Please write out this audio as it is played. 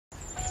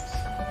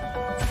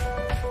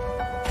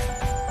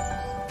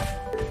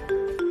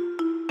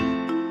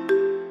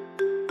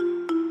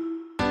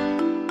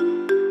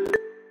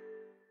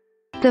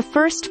The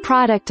first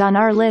product on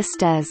our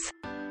list is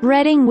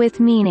Reading with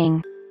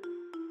Meaning.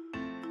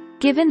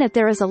 Given that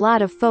there is a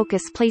lot of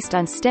focus placed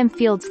on STEM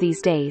fields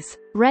these days,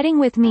 Reading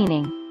with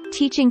Meaning,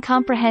 teaching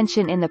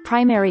comprehension in the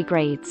primary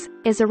grades,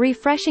 is a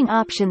refreshing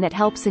option that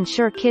helps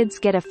ensure kids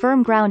get a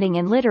firm grounding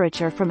in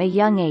literature from a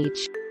young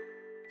age.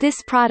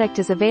 This product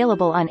is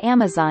available on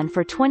Amazon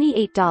for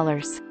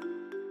 $28.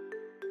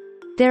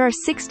 There are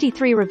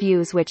 63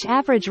 reviews which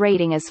average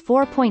rating is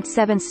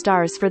 4.7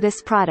 stars for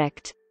this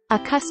product. A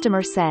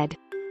customer said,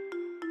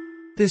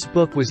 "This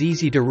book was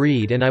easy to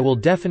read and I will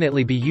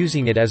definitely be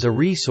using it as a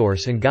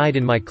resource and guide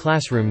in my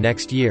classroom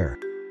next year.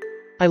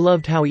 I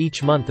loved how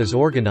each month is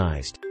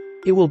organized.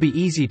 It will be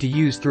easy to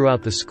use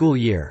throughout the school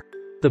year.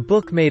 The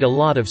book made a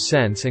lot of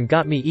sense and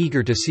got me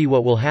eager to see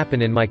what will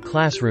happen in my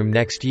classroom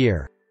next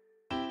year."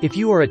 If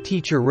you are a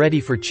teacher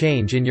ready for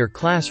change in your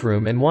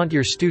classroom and want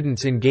your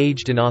students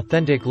engaged in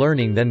authentic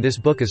learning, then this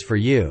book is for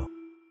you.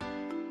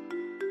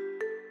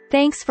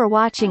 Thanks for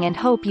watching and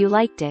hope you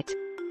liked it.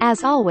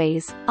 As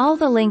always, all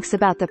the links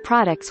about the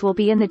products will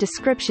be in the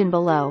description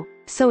below,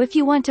 so if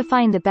you want to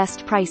find the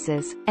best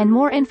prices, and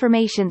more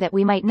information that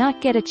we might not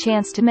get a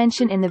chance to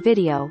mention in the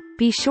video,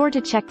 be sure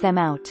to check them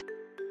out.